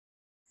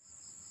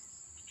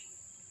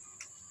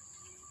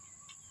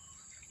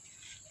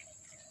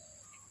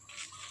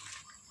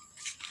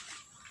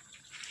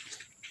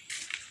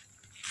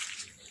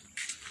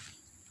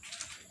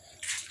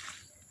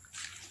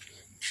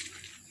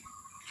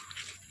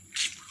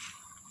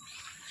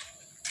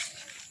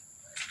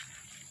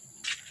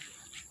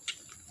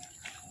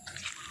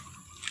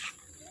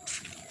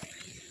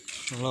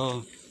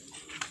Hello.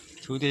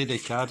 Today the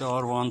cat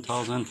are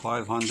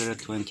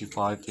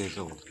 1,525 days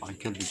old,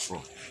 until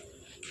before.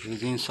 It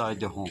is inside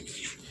the home.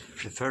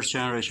 The first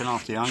generation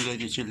of the young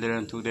lady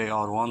children today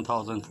are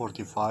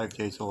 1,045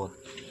 days old,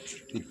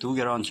 with 2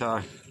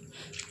 grandchild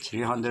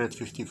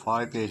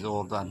 355 days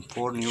old and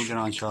 4 new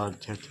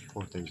grandchild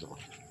 34 days old.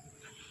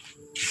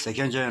 The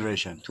second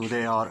generation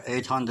today are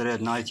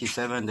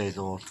 897 days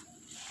old,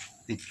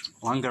 with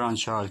 1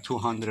 grandchild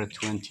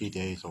 220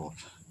 days old.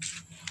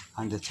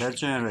 And the third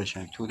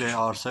generation today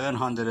are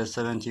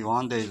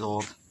 771 days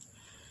old,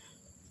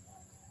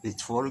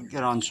 with 4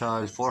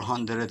 grandchild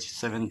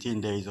 417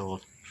 days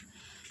old,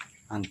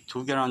 and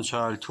 2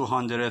 grandchild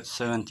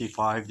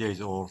 275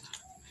 days old,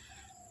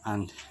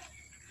 and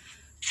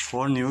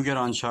 4 new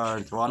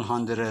grandchild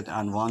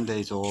 101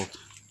 days old,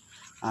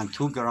 and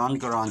 2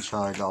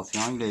 grandchild of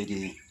young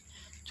lady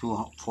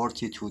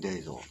 42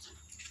 days old.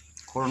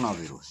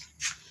 Coronavirus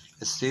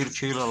still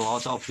kill a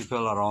lot of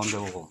people around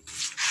the world.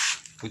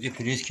 Could you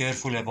please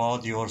careful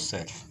about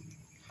yourself?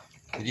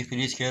 Could you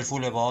please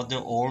careful about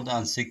the old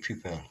and sick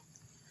people?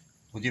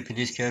 Would you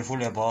please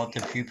careful about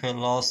the people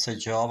lost a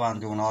job and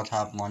do not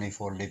have money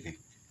for living?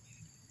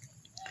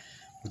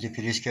 Would you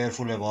please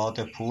careful about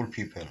the poor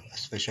people,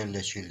 especially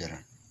the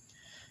children?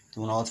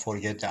 Do not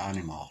forget the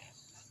animal.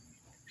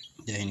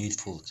 They need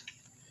food.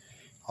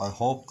 I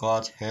hope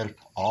God help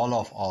all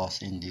of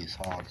us in this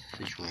hard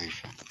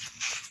situation.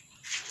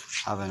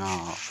 Have a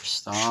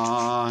nice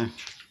time.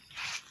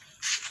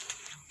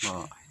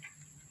 Bye.